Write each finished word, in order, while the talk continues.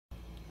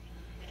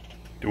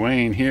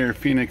Dwayne here,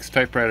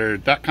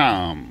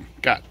 PhoenixTypewriter.com.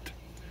 Got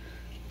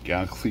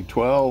Galaxy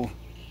 12,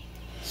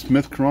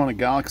 Smith Corona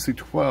Galaxy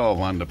 12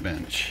 on the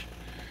bench.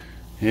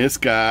 It's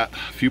got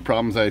a few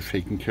problems. I've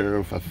taken care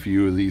of a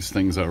few of these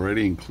things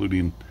already,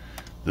 including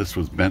this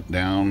was bent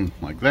down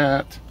like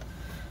that.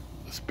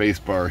 The space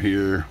bar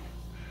here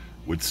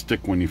would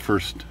stick when you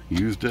first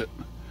used it.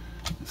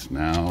 It's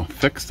now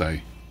fixed.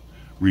 I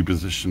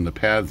repositioned the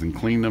pads and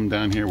cleaned them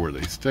down here where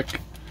they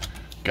stick.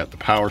 Got the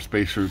power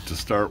spacer to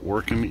start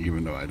working,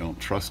 even though I don't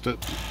trust it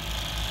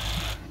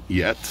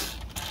yet.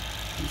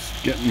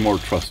 It's getting more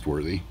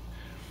trustworthy.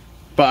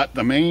 But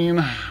the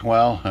main,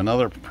 well,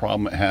 another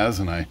problem it has,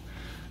 and I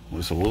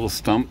was a little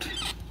stumped.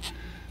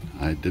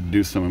 I did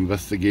do some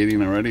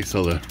investigating already,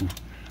 so the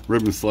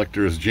ribbon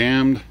selector is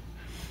jammed.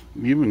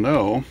 Even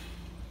though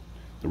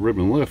the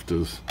ribbon lift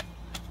is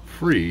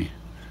free,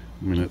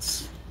 I mean,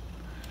 it's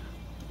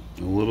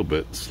a little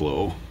bit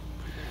slow.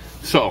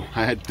 So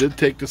I did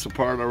take this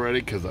apart already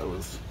because I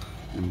was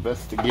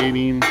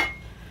investigating,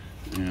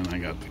 and I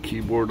got the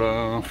keyboard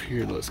off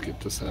here. Let's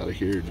get this out of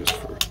here just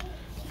for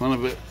fun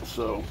of it.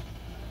 So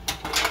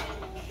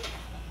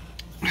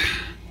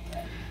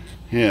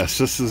yes,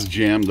 this is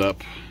jammed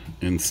up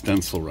in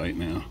stencil right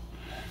now.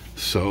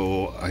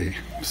 So I'm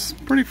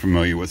pretty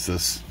familiar with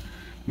this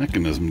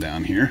mechanism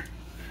down here,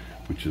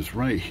 which is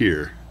right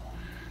here.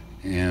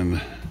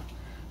 And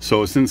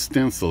so it's in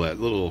stencil.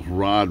 That little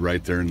rod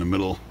right there in the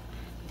middle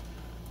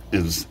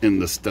is in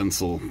the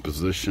stencil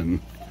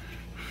position.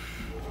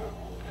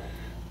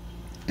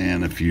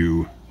 And if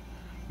you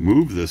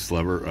move this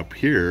lever up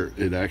here,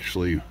 it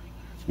actually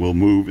will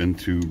move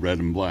into red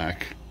and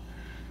black,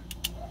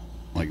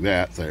 like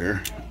that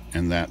there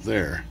and that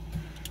there.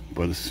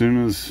 But as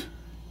soon as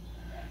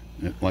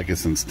like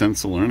it's in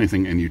stencil or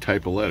anything and you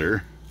type a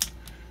letter,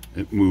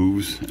 it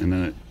moves, and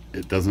then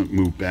it doesn't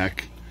move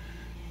back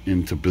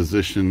into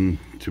position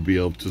to be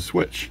able to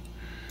switch.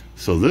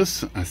 So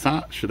this, I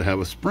thought, should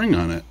have a spring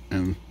on it,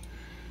 and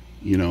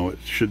you know, it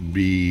should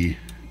be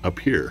up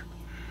here.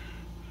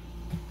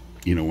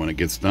 You know, when it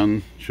gets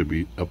done, it should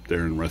be up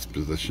there in rest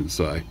position.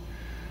 So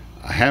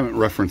I haven't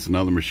referenced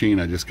another machine.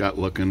 I just got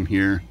looking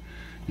here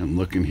and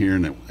looking here,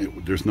 and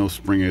there's no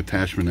spring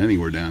attachment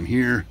anywhere down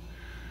here.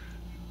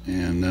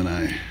 And then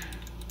I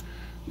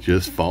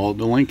just followed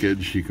the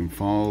linkage. You can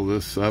follow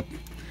this up.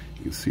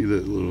 You can see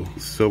that little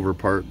silver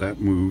part that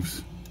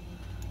moves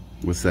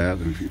with that,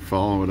 and if you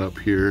follow it up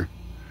here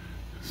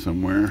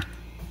somewhere,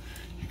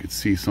 you could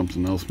see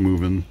something else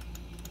moving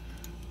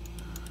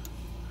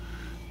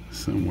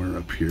somewhere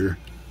up here.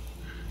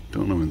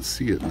 Don't even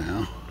see it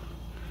now.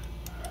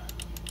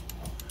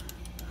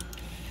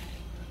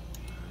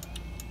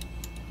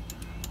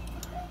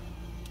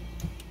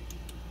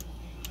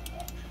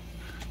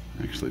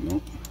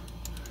 Actually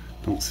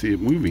don't see it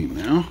moving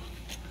now,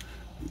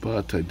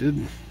 but I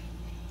did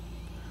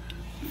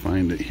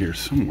find it here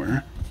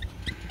somewhere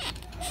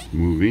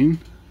moving.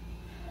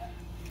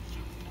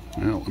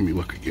 Well, let me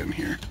look again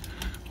here.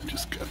 I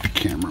just got the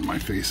camera in my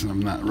face and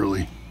I'm not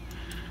really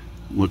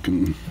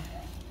looking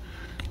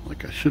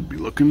like I should be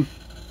looking.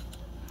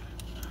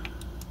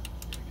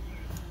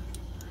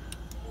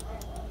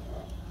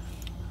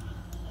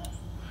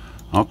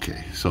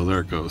 Okay, so there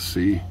it goes.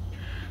 See,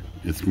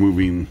 it's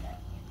moving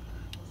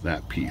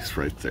that piece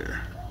right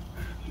there.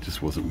 It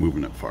just wasn't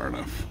moving it far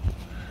enough.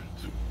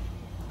 So,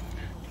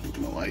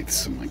 the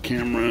lights on my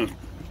camera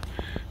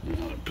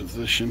out of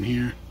position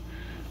here.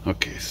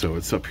 Okay, so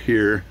it's up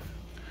here.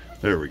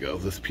 There we go,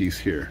 this piece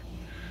here,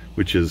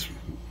 which is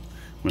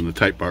when the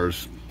type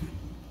bars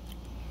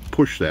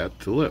push that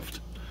to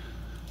lift.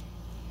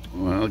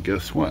 Well,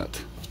 guess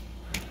what?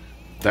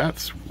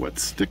 That's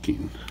what's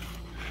sticking.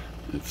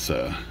 It's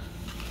I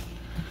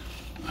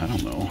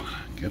don't know,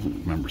 I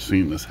don't remember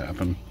seeing this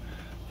happen.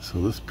 So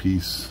this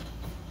piece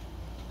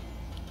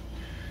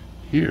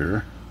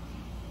here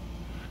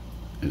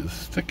is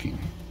sticking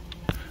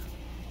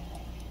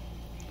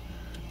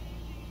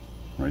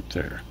right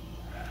there.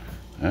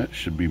 That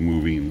should be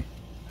moving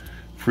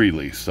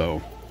freely.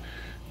 So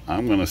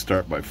I'm going to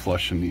start by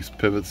flushing these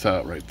pivots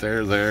out right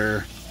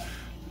there,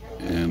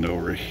 and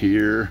over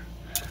here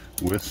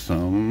with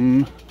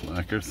some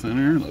lacquer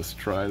thinner. Let's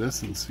try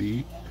this and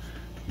see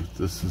if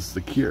this is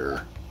the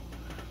cure,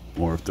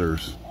 or if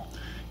there's,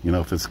 you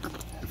know, if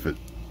it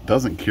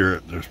doesn't cure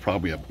it, there's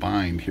probably a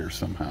bind here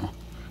somehow,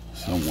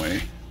 some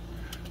way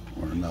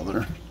or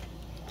another.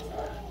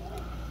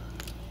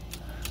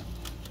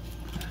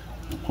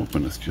 I'm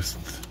hoping it's just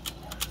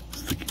a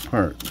sticky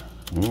part.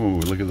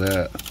 Oh, look at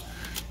that.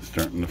 It's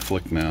starting to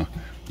flick now.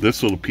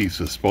 This little piece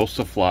is supposed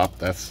to flop.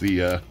 That's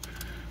the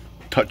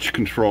touch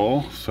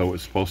control, so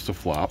it's supposed to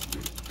flop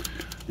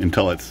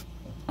until it's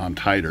on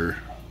tighter,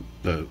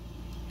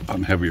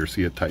 on heavier.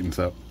 See, it tightens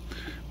up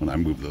when I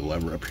move the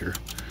lever up here.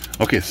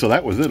 Okay, so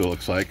that was it,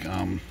 looks like.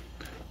 Let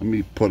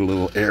me put a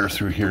little air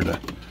through here to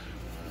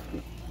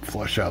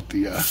flush out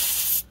the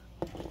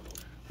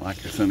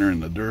lacquer thinner in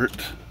the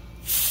dirt.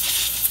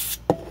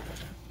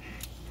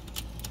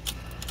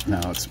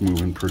 Now it's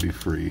moving pretty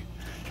free.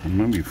 I'm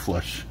going to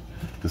flush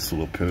this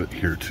little pivot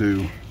here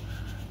too.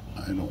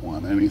 I don't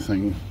want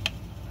anything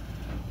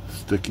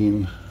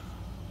sticking.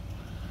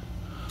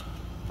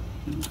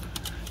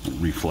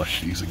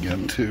 Reflush these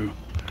again too,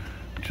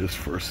 just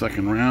for a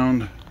second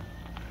round.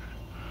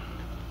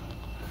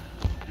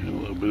 Get a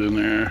little bit in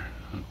there.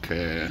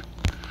 Okay,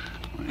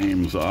 my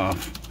aim's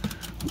off.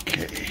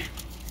 Okay,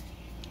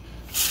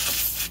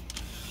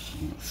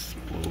 let's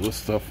blow this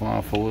stuff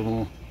off a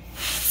little.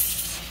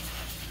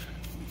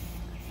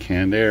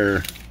 Canned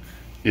air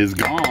is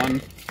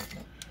gone.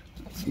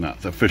 It's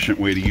not the efficient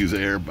way to use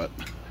air, but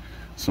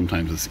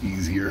sometimes it's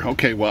easier.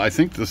 Okay, well, I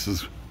think this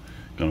is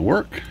gonna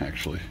work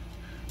actually.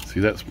 See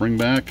that spring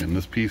back, and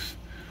this piece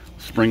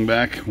spring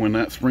back when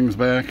that springs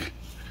back.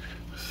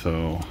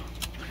 So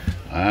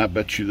I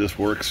bet you this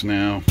works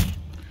now.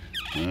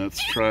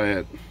 Let's try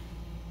it.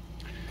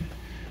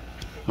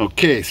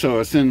 Okay, so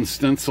it's in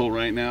stencil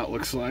right now, it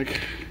looks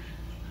like.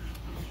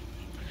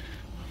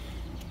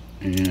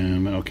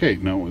 And okay,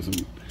 no, it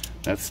wasn't.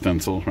 That's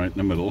stencil right in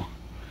the middle.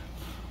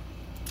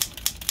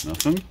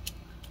 Nothing.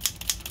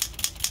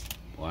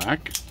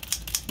 Black,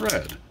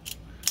 red.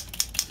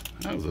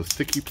 That was a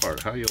sticky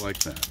part. How you like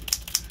that?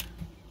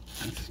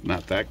 That's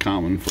not that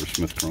common for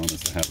Smith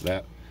Coronas to have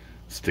that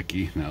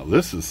sticky. Now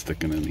this is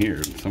sticking in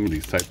here. Some of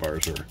these type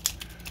bars are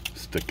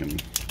sticking.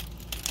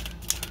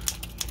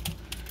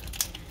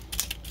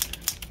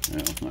 Well,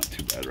 it's not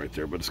too bad right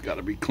there, but it's got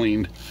to be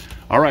cleaned.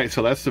 All right,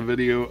 so that's the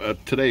video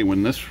today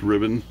when this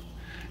ribbon,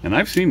 and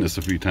I've seen this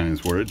a few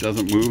times where it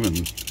doesn't move,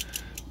 and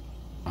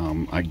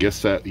I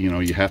guess that, you know,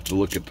 you have to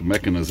look at the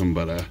mechanism,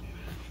 but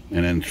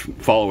and then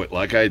follow it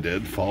like I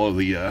did. Follow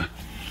the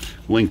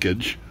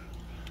linkage,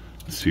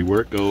 see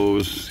where it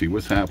goes, see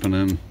what's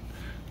happening.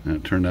 And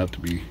it turned out to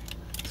be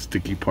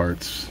sticky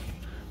parts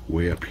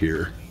way up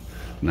here,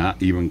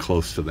 not even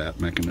close to that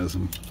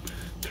mechanism.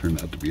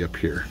 Turned out to be up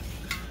here.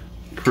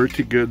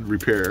 Pretty good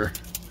repair.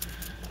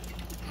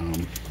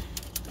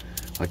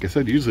 Like I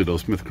said, usually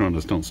those Smith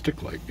Coronas don't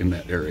stick like in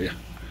that area.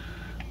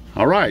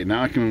 All right,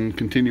 now I can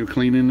continue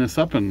cleaning this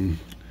up, and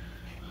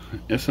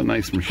it's a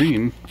nice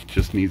machine. It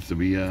just needs to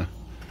be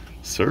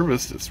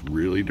serviced. It's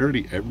really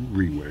dirty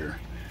everywhere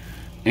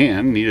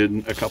and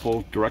needed a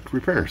couple direct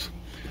repairs.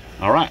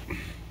 All right,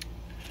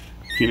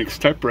 Phoenix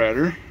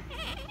Typewriter,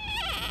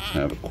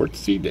 have a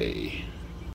quartzy day.